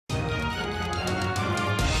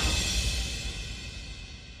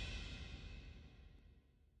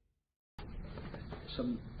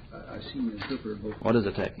I've seen the interpreter both. What does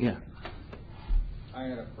it take? Yeah. I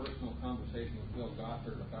had a personal conversation with Bill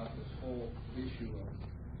Gothard about this whole issue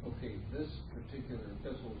of, okay, this particular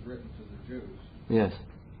epistle is written to the Jews. Yes.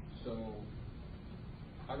 So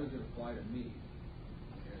how does it apply to me?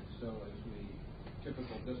 And so as we,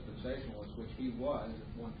 typical dispensationalist, which he was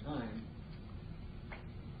at one time,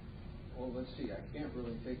 well, let's see, I can't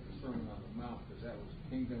really take the Sermon on the Mount because that was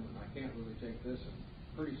kingdom, and I can't really take this. And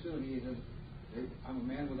pretty soon I'm a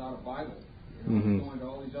man without a Bible. You know, I'm going to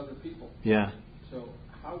all these other people. Yeah. So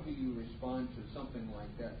how do you respond to something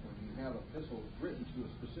like that when you have epistles written to a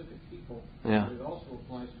specific people, yeah, but it also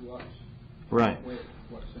applies to us? Right.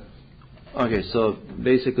 What sense? Okay, so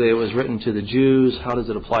basically it was written to the Jews. How does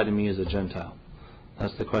it apply to me as a Gentile?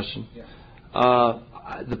 That's the question. Yeah.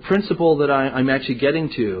 The principle that I'm actually getting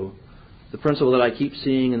to, the principle that I keep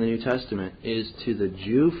seeing in the New Testament, is to the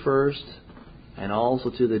Jew first and also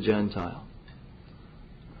to the Gentile.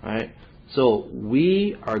 Right? So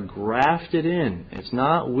we are grafted in. It's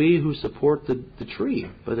not we who support the tree,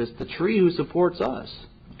 but it's the tree who supports us.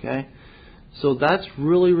 Okay? So that's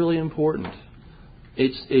really, really important.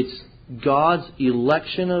 It's God's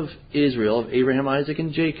election of Israel, of Abraham, Isaac,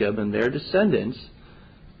 and Jacob, and their descendants,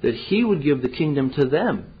 that He would give the kingdom to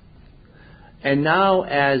them. And now,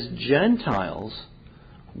 as Gentiles,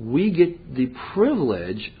 we get the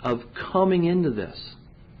privilege of coming into this.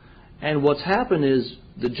 And what's happened is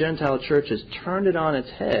the Gentile church has turned it on its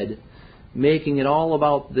head, making it all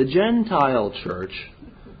about the Gentile church,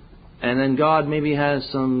 and then God maybe has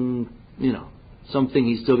something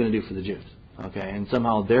He's still going to do for the Jews. Okay, and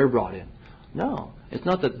somehow they're brought in. No, it's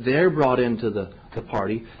not that they're brought into the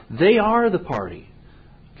party. They are the party.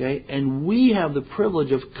 Okay, and we have the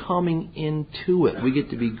privilege of coming into it. We get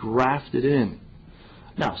to be grafted in.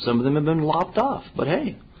 Now, some of them have been lopped off, but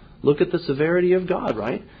hey, look at the severity of God,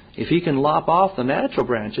 right? If He can lop off the natural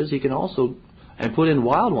branches, He can also, and put in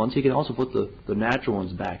wild ones, He can also put the natural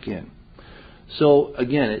ones back in. So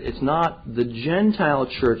again, it's not the Gentile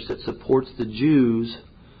church that supports the Jews.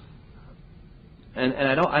 And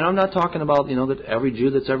I'm not talking about that every Jew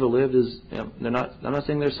that's ever lived is they're not. I'm not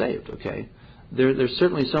saying they're saved. Okay, there's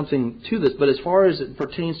certainly something to this, but as far as it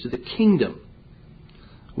pertains to the kingdom,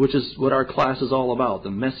 which is what our class is all about,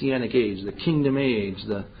 the Messianic Age, the Kingdom Age,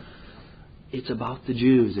 it's about the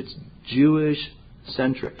Jews. It's Jewish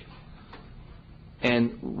centric,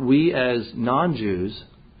 and we as non-Jews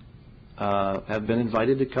have been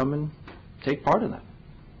invited to come and take part in that.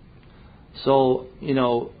 So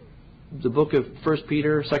the book of 1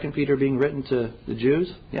 Peter, 2 Peter being written to the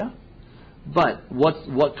Jews, yeah. But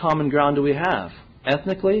what common ground do we have?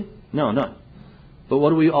 Ethnically? No, none. But what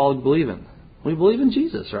do we all believe in? We believe in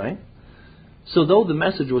Jesus, right? So though the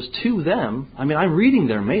message was to them, I'm reading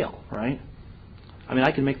their mail, right?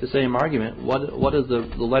 I can make the same argument. What does the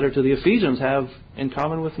letter to the Ephesians have in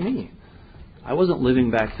common with me? I wasn't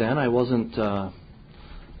living back then. I wasn't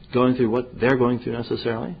going through what they're going through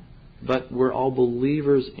necessarily. But we're all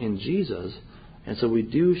believers in Jesus, and so we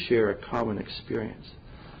do share a common experience.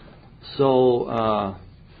 So, I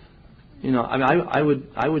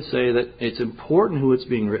would say that it's important who it's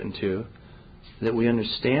being written to, that we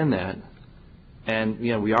understand that, and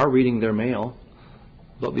we are reading their mail,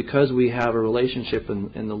 but because we have a relationship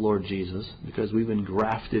in the Lord Jesus, because we've been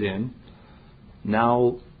grafted in,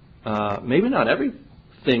 now maybe not everything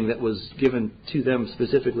that was given to them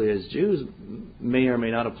specifically as Jews may or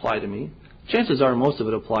may not apply to me. Chances are most of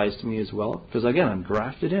it applies to me as well, because again, I'm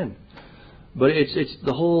grafted in. But it's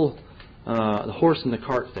the whole the horse and the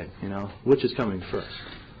cart thing, which is coming first.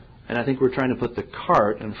 And I think we're trying to put the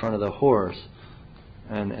cart in front of the horse,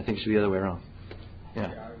 and I think it should be the other way around. Yeah.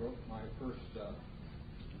 I wrote my first,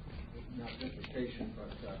 not dissertation, but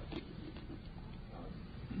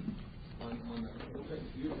on the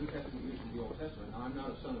New Testament use of the Old Testament. Now, I'm not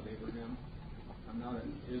a son of Abraham. I'm not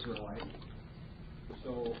an Israelite.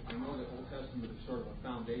 So I know the Old Testament is sort of a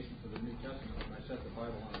foundation for the New Testament when I set the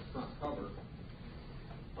Bible on the front cover.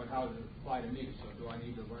 But how does it apply to me? So do I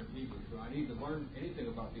need to learn Hebrew? Do I need to learn anything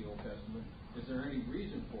about the Old Testament? Is there any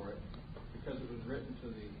reason for it? Because it was written to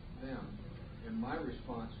them. And my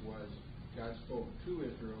response was, God spoke to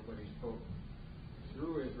Israel, but He spoke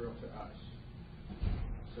through Israel to us.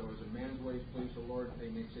 So as a man's ways please the Lord, they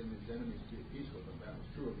makes him his enemies to be at peace with him. That was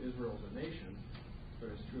true of Israel as a nation, but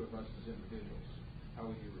it's true of us as individuals. How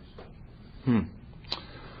would you respond?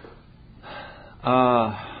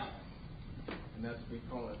 And that's, we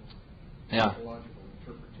call it typological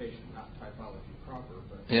interpretation, not typology proper,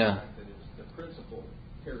 but the fact that the principle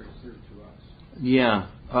carries through to us. Yeah.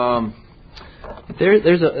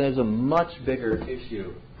 There's a much bigger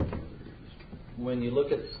issue when you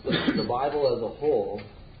look at the Bible as a whole,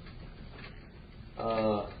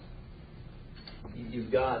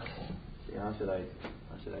 you've got. How should I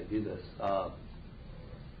do this?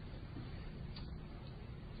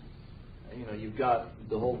 You've got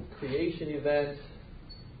the whole creation event.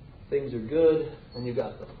 Things are good, and you've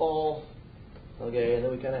got the fall. Okay, and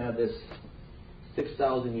then we kind of have this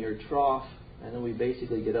 6,000-year trough, and then we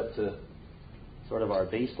basically get up to sort of our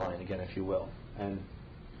baseline again, if you will. And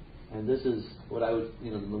this is what I would, the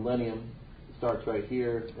millennium starts right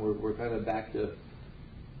here. We're kind of back to,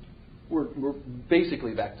 we're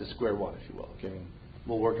basically back to square one, if you will. Okay,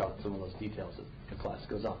 we'll work out some of those details as the class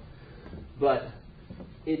goes on. But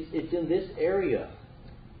it's in this area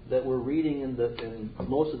that we're reading in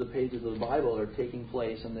most of the pages of the Bible are taking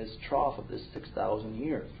place in this trough of this 6,000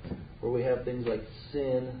 years, where we have things like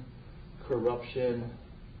sin, corruption,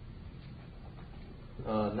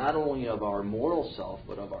 not only of our mortal self,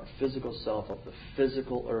 but of our physical self, of the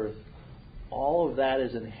physical earth. All of that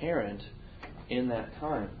is inherent in that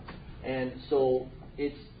time. And so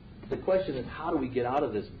the question is, how do we get out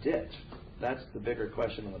of this ditch? That's the bigger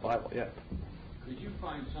question in the Bible, yeah. Could you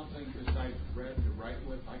find something besides red to write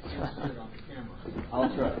with? I can't see it on the camera. I'll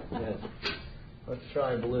try, yes. Let's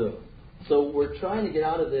try blue. So we're trying to get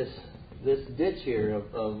out of this ditch here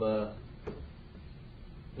of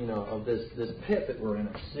this pit that we're in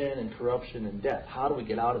of sin and corruption and death. How do we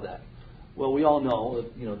get out of that? Well, we all know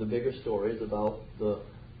that the bigger story is about the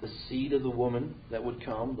seed of the woman that would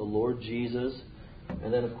come, the Lord Jesus,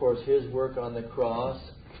 and then of course His work on the cross,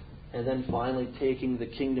 and then finally taking the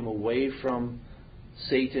kingdom away from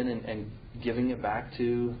Satan and giving it back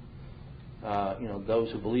to those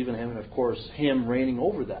who believe in Him, and of course Him reigning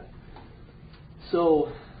over that. So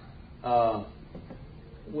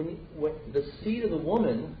when the seed of the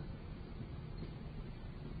woman,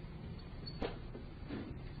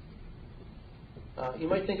 you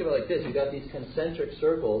might think of it like this. You've got these concentric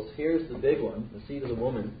circles. Here's the big one, the seed of the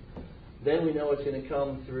woman. Then we know it's going to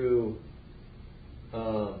come through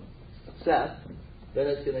Seth. Then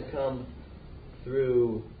it's going to come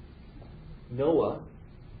through Noah.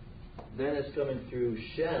 Then it's coming through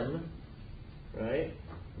Shem, right?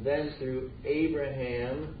 Then through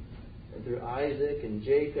Abraham, and through Isaac and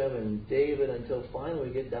Jacob and David, until finally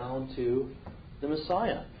we get down to the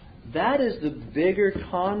Messiah. That is the bigger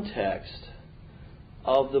context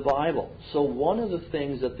of the Bible. So one of the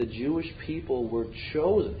things that the Jewish people were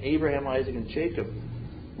chosen, Abraham, Isaac, and Jacob,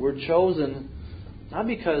 were chosen not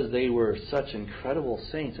because they were such incredible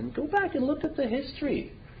saints. And go back and look at the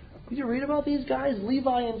history. Did you read about these guys,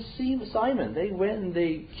 Levi and Simon? They went and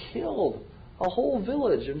they killed a whole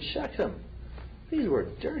village in Shechem. These were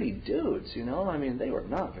dirty dudes, they were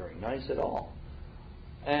not very nice at all.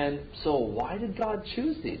 And so why did God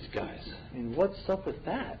choose these guys? What's up with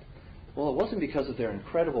that? Well, it wasn't because of their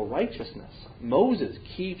incredible righteousness. Moses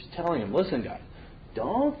keeps telling him, listen, guys,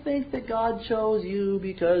 don't think that God chose you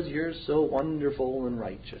because you're so wonderful and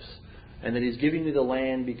righteous, and that He's giving you the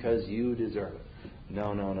land because you deserve it.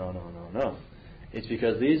 No. It's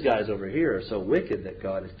because these guys over here are so wicked that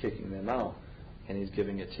God is kicking them out, and He's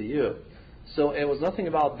giving it to you. So it was nothing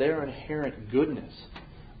about their inherent goodness.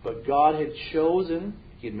 But God had chosen,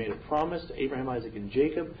 He had made a promise to Abraham, Isaac, and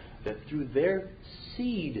Jacob that through their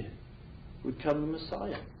seed would come the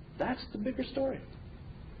Messiah. That's the bigger story.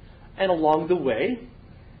 And along the way,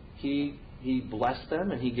 He blessed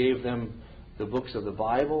them and He gave them the books of the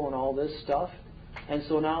Bible and all this stuff. And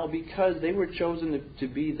so now, because they were chosen to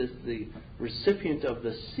be the recipient of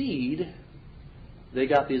the seed, they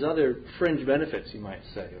got these other fringe benefits, you might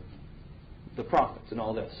say, of the prophets and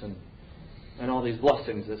all this, and all these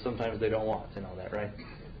blessings that sometimes they don't want and all that, right?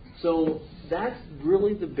 So that's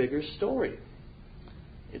really the bigger story.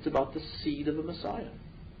 It's about the seed of the Messiah.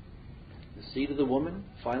 The seed of the woman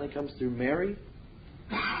finally comes through Mary,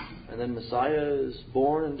 and then Messiah is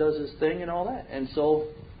born and does His thing and all that. And so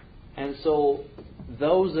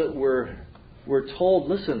those that were told,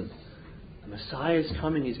 listen, the Messiah is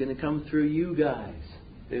coming. He's going to come through you guys.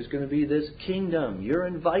 There's going to be this kingdom. You're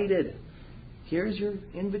invited. Here's your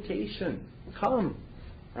invitation. Come.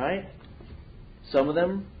 Right? Some of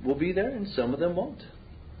them will be there and some of them won't.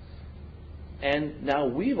 And now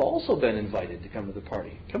we've also been invited to come to the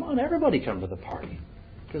party. Come on, everybody come to the party.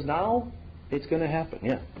 Because now it's going to happen.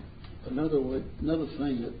 Yeah. Another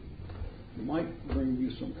thing that might bring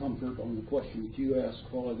you some comfort on the question that you asked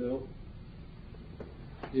a while ago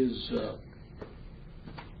is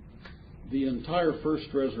the entire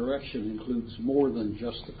first resurrection includes more than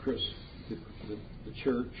just the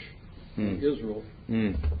church, Israel.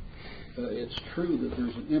 It's true that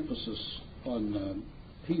there's an emphasis on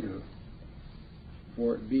Peter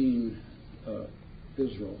for it being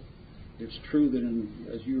Israel. It's true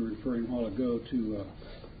that, as you were referring a while ago to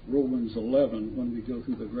Romans 11, when we go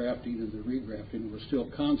through the grafting and the regrafting, we're still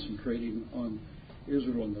concentrating on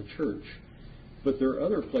Israel and the church. But there are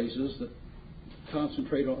other places that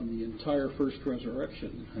concentrate on the entire first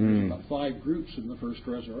resurrection. There's about 5 groups in the first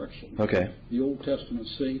resurrection. Okay. The Old Testament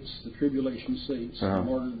saints, the tribulation saints, the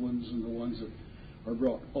martyred ones, and the ones that are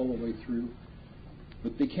brought all the way through.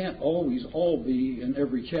 But they can't always all be in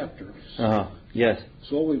every chapter. Yes.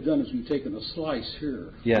 So all we've done is we've taken a slice here.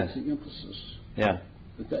 Yes. That's the emphasis. Yeah.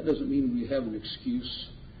 But that doesn't mean we have an excuse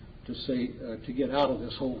to say, to get out of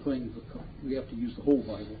this whole thing. We have to use the whole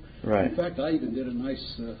Bible. Right. In fact, I even did a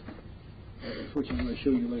nice, which I'm going to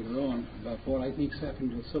show you later on, about what I think is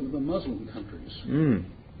happening to some of the Muslim countries.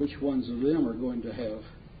 Which ones of them are going to have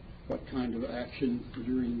what kind of action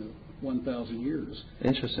during the 1,000 years.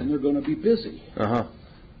 Interesting. And they're going to be busy.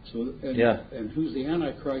 So, Yeah. and who's the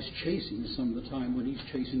Antichrist chasing some of the time when he's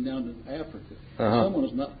chasing down to Africa? Someone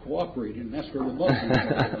is not cooperating, and that's where the Muslims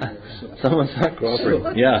are there. So, Someone's not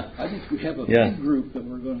cooperating. Yeah. I think we have a big group that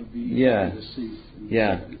we're going to be happy to see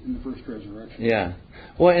in the first resurrection. Yeah.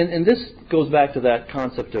 Well, and this goes back to that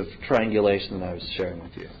concept of triangulation that I was sharing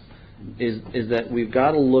with you. Is that we've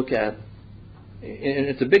got to look at, and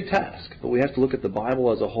it's a big task, but we have to look at the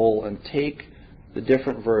Bible as a whole and take the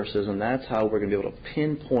different verses, and that's how we're going to be able to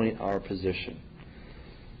pinpoint our position.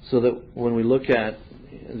 So that when we look at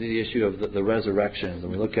the issue of the resurrections,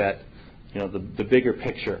 and we look at the bigger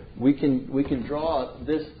picture, we can draw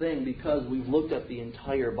this thing because we've looked at the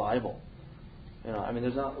entire Bible. I mean,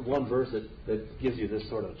 there's not one verse that gives you this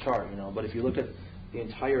sort of chart, but if you look at the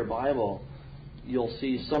entire Bible, you'll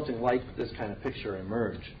see something like this kind of picture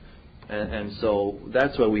emerge. And so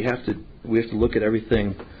that's why we have to look at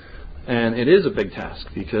everything. And it is a big task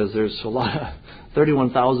because there's a lot of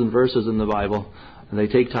 31,000 verses in the Bible, and they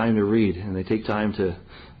take time to read, and they take time to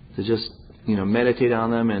just meditate on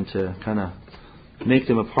them and to kind of make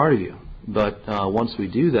them a part of you. But once we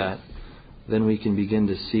do that, then we can begin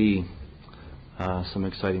to see some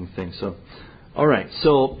exciting things. So, all right.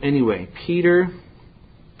 So anyway, Peter.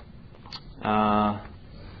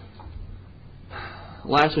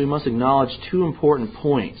 Lastly, we must acknowledge 2 important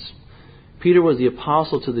points. Peter was the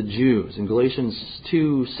apostle to the Jews. In Galatians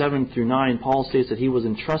 2:7-9, Paul states that he was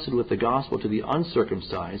entrusted with the gospel to the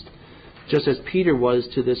uncircumcised, just as Peter was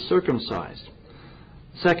to the circumcised.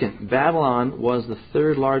 Second, Babylon was the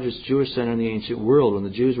 3rd largest Jewish center in the ancient world. When the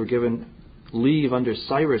Jews were given leave under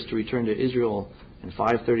Cyrus to return to Israel in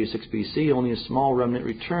 536 BC, only a small remnant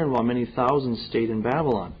returned, while many thousands stayed in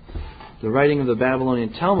Babylon. The writing of the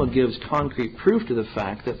Babylonian Talmud gives concrete proof to the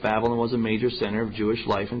fact that Babylon was a major center of Jewish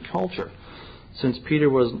life and culture. Since Peter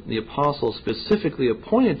was the apostle specifically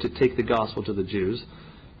appointed to take the gospel to the Jews,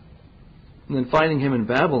 and then finding him in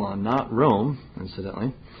Babylon, not Rome,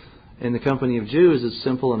 incidentally, in the company of Jews is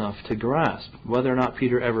simple enough to grasp. Whether or not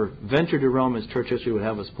Peter ever ventured to Rome, as church history would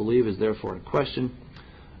have us believe, is therefore in question,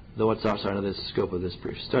 though it's outside of the scope of this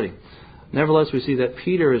brief study. Nevertheless, we see that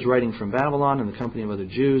Peter is writing from Babylon in the company of other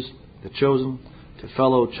Jews, the chosen, to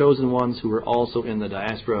fellow chosen ones who were also in the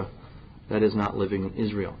diaspora, that is, not living in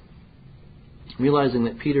Israel. Realizing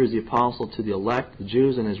that Peter is the apostle to the elect, the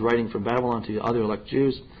Jews, and is writing from Babylon to the other elect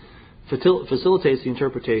Jews, facilitates the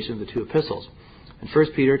interpretation of the 2 epistles. In 1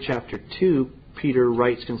 Peter chapter 2, Peter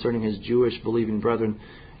writes concerning his Jewish believing brethren,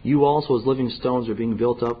 "You also as living stones are being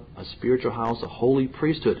built up, a spiritual house, a holy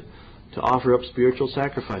priesthood, to offer up spiritual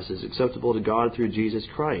sacrifices acceptable to God through Jesus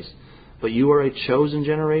Christ. But you are a chosen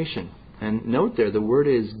generation." And note there, the word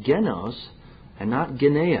is genos and not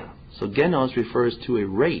genea. So genos refers to a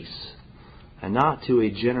race and not to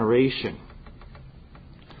a generation.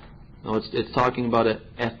 No, it's talking about an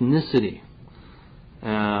ethnicity.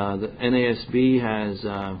 The NASB has,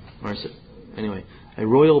 a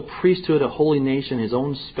royal priesthood, a holy nation, his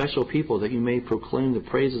own special people, that you may proclaim the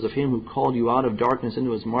praises of him who called you out of darkness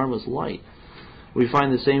into his marvelous light. We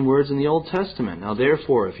find the same words in the Old Testament. "Now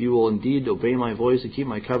therefore, if you will indeed obey my voice and keep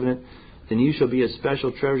my covenant, then you shall be a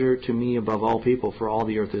special treasure to me above all people, for all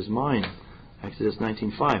the earth is mine." Exodus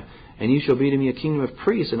 19:5. "And you shall be to me a kingdom of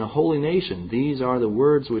priests and a holy nation. These are the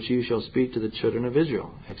words which you shall speak to the children of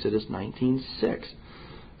Israel." Exodus 19:6.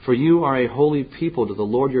 "For you are a holy people to the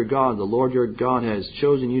Lord your God. The Lord your God has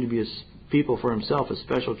chosen you to be a people for himself, a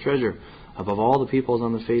special treasure above all the peoples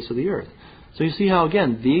on the face of the earth." So you see how,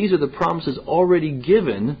 again, these are the promises already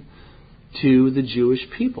given to the Jewish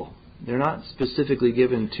people. They're not specifically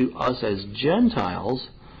given to us as Gentiles,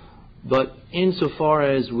 but insofar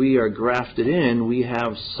as we are grafted in, we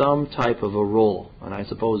have some type of a role. And I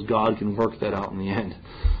suppose God can work that out in the end.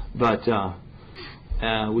 But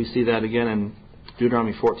we see that again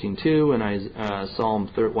Deuteronomy 14:2 and Psalm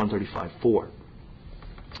 135:4.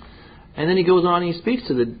 And then he goes on and he speaks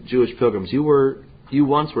to the Jewish pilgrims. You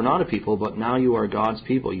once were not a people, but now you are God's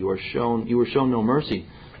people. You were shown no mercy,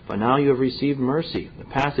 but now you have received mercy. The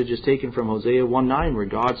passage is taken from Hosea 1:9, where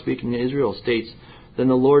God, speaking to Israel, states, "Then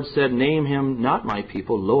the Lord said, name him not my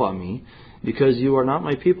people, lo ami, because you are not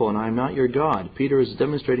my people, and I am not your God." Peter is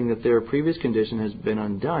demonstrating that their previous condition has been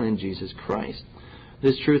undone in Jesus Christ.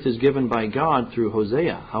 This truth is given by God through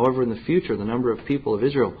Hosea. However, in the future, the number of people of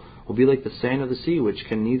Israel will be like the sand of the sea, which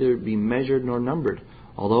can neither be measured nor numbered.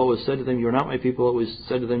 Although it was said to them, "You are not my people," it was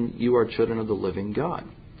said to them, "You are children of the living God."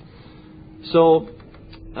 So,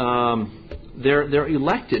 they're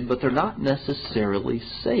elected, but they're not necessarily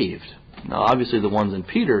saved. Now, obviously, the ones in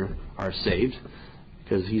Peter are saved,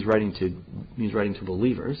 because he's writing to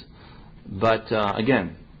believers. But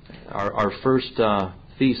again, our first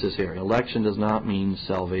thesis here: election does not mean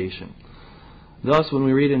salvation. Thus, when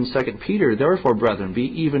we read in 2 Peter, "Therefore, brethren, be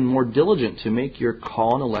even more diligent to make your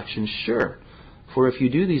call and election sure. For if you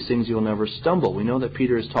do these things, you will never stumble." We know that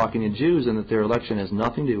Peter is talking to Jews and that their election has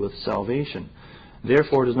nothing to do with salvation.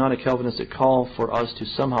 Therefore, it is not a Calvinistic call for us to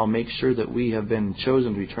somehow make sure that we have been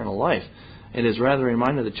chosen to eternal life. It is rather a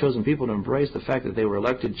reminder of the chosen people to embrace the fact that they were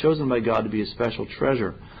elected, chosen by God to be a special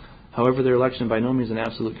treasure. However, their election by no means an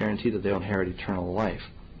absolute guarantee that they'll inherit eternal life.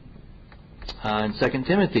 In 2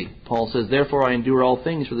 Timothy, Paul says, "Therefore I endure all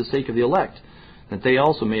things for the sake of the elect, that they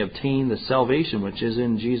also may obtain the salvation which is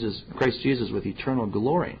in Christ Jesus with eternal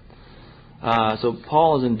glory." So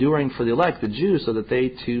Paul is enduring for the elect, the Jews, so that they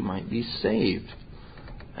too might be saved.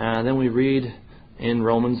 And then we read in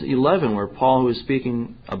Romans 11, where Paul, who is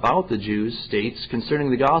speaking about the Jews, states,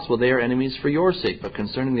 "Concerning the gospel, they are enemies for your sake, but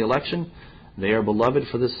concerning the election, they are beloved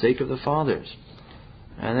for the sake of the fathers."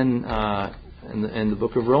 And then in the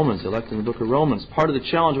book of Romans, elect in the book of Romans, part of the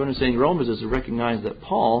challenge of understanding Romans is to recognize that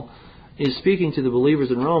Paul is speaking to the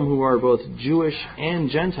believers in Rome who are both Jewish and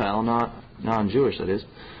Gentile, not non-Jewish, that is.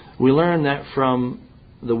 We learn that from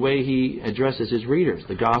the way he addresses his readers.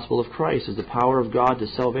 The gospel of Christ is the power of God to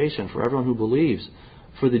salvation for everyone who believes,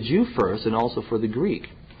 for the Jew first and also for the Greek.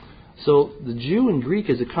 So the Jew and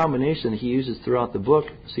Greek is a combination that he uses throughout the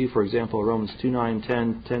book. See, for example, Romans 2:9,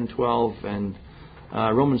 10, 10:12, and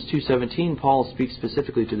Romans 2:17, Paul speaks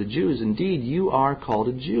specifically to the Jews. "Indeed, you are called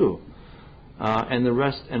a Jew, and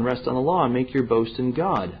rest on the law, and make your boast in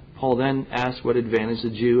God." Paul then asks what advantage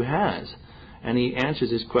the Jew has, and he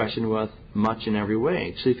answers his question with much in every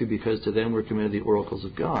way, chiefly because to them were committed the oracles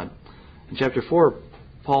of God. In chapter 4,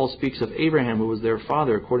 Paul speaks of Abraham, who was their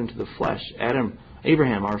father according to the flesh.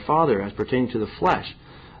 Abraham, our father, as pertaining to the flesh.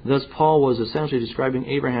 Thus, Paul was essentially describing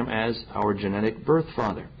Abraham as our genetic birth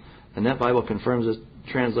father. The Net Bible confirms this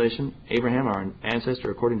translation: Abraham, our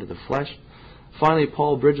ancestor according to the flesh. Finally,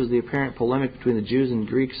 Paul bridges the apparent polemic between the Jews and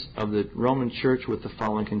Greeks of the Roman Church with the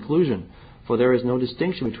following conclusion: "For there is no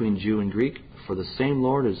distinction between Jew and Greek, for the same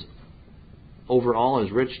Lord is over all,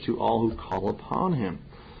 is rich to all who call upon him."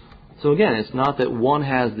 So again, it's not that one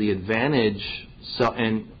has the advantage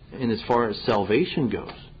in as far as salvation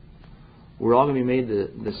goes. We're all going to be made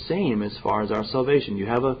the same as far as our salvation. You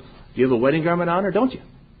have a wedding garment on, or don't you?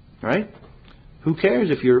 Right? Who cares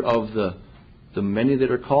if you're of the many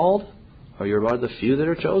that are called, or you're of the few that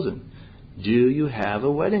are chosen? Do you have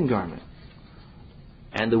a wedding garment?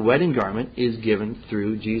 And the wedding garment is given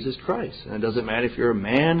through Jesus Christ. And it doesn't matter if you're a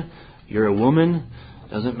man, you're a woman.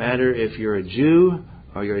 It doesn't matter if you're a Jew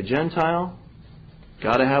or you're a Gentile.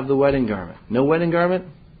 Got to have the wedding garment. No wedding garment?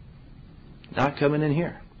 Not coming in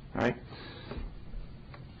here. Right?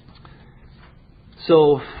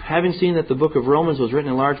 So, having seen that the book of Romans was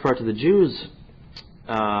written in large part to the Jews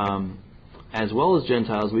as well as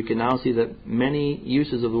Gentiles, we can now see that many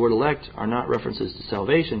uses of the word elect are not references to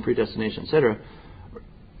salvation, predestination, etc.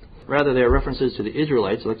 Rather, they are references to the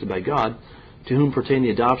Israelites, elected by God, to whom pertain the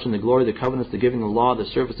adoption, the glory, the covenants, the giving of the law, the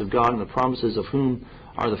service of God, and the promises of whom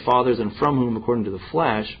are the fathers, and from whom, according to the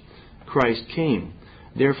flesh, Christ came.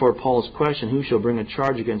 Therefore, Paul's question, "Who shall bring a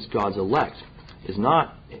charge against God's elect?" is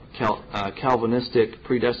not Calvinistic,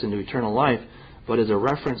 predestined to eternal life, but is a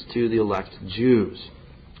reference to the elect Jews.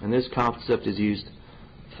 And this concept is used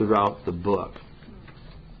throughout the book.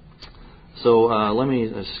 So let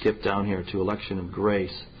me skip down here to election of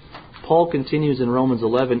grace. Paul continues in Romans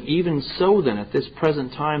 11, "Even so then, at this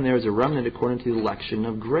present time there is a remnant according to the election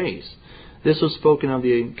of grace." This was spoken of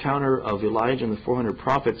the encounter of Elijah and the 400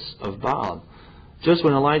 prophets of Baal. Just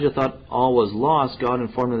when Elijah thought all was lost, God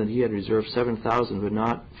informed him that he had reserved 7,000 who had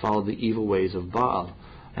not followed the evil ways of Baal.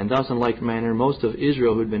 And thus, in like manner, most of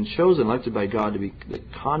Israel who had been chosen, elected by God to be the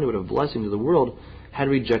conduit of blessing to the world, had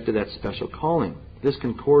rejected that special calling. This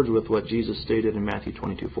concords with what Jesus stated in Matthew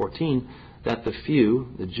 22:14, that the few,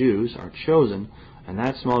 the Jews, are chosen, and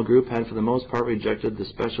that small group had for the most part rejected the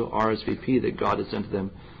special RSVP that God had sent to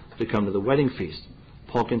them to come to the wedding feast.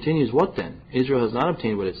 Paul continues, what then? Israel has not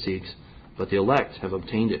obtained what it seeks, but the elect have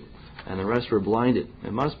obtained it, and the rest were blinded.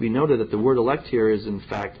 It must be noted that the word elect here is in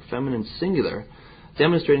fact feminine singular,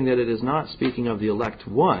 demonstrating that it is not speaking of the elect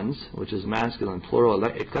ones, which is masculine plural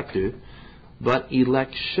eklektu, but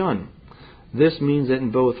election. This means that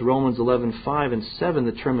in both Romans 11:5 and 7,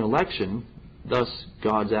 the term election, thus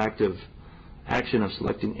God's active action of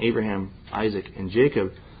selecting Abraham, Isaac, and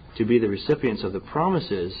Jacob to be the recipients of the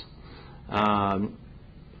promises,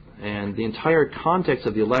 and the entire context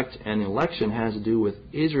of the elect and the election has to do with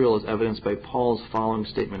Israel, as evidenced by Paul's following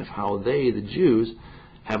statement of how they, the Jews,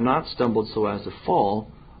 have not stumbled so as to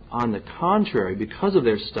fall. On the contrary, because of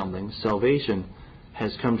their stumbling, salvation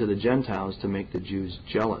has come to the Gentiles to make the Jews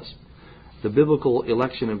jealous. The biblical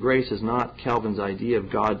election of grace is not Calvin's idea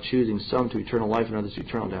of God choosing some to eternal life and others to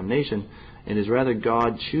eternal damnation. It is rather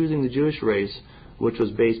God choosing the Jewish race, which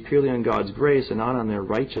was based purely on God's grace and not on their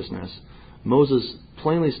righteousness. Moses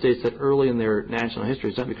plainly states that early in their national history,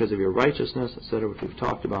 it's not because of your righteousness, etc., which we've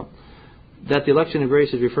talked about. That the election of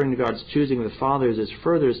grace is referring to God's choosing of the fathers is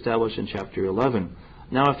further established in chapter 11.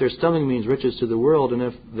 Now, if their stumbling means riches to the world, and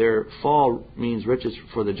if their fall means riches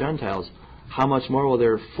for the Gentiles, how much more will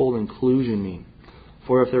their full inclusion mean?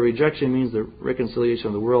 For if their rejection means the reconciliation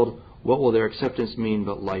of the world, what will their acceptance mean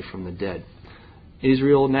but life from the dead?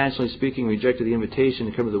 Israel, nationally speaking, rejected the invitation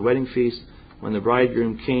to come to the wedding feast when the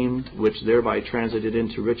bridegroom came, which thereby translated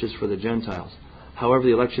into riches for the Gentiles. However,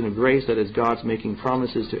 the election of grace, that is God's making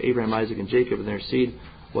promises to Abraham, Isaac, and Jacob and their seed,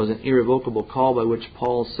 was an irrevocable call by which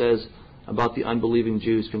Paul says about the unbelieving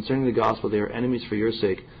Jews, concerning the gospel they are enemies for your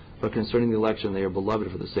sake, but concerning the election they are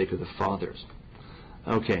beloved for the sake of the fathers.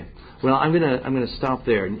 Okay, well, I'm gonna stop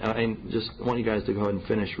there, and just want you guys to go ahead and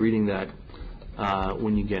finish reading that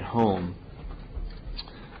when you get home.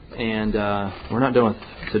 And we're not done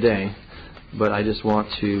with today, but I just want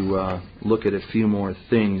to look at a few more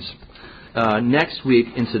things. Next week,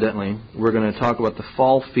 incidentally, we're going to talk about the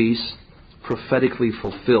fall feast prophetically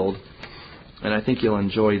fulfilled, and I think you'll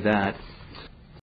enjoy that.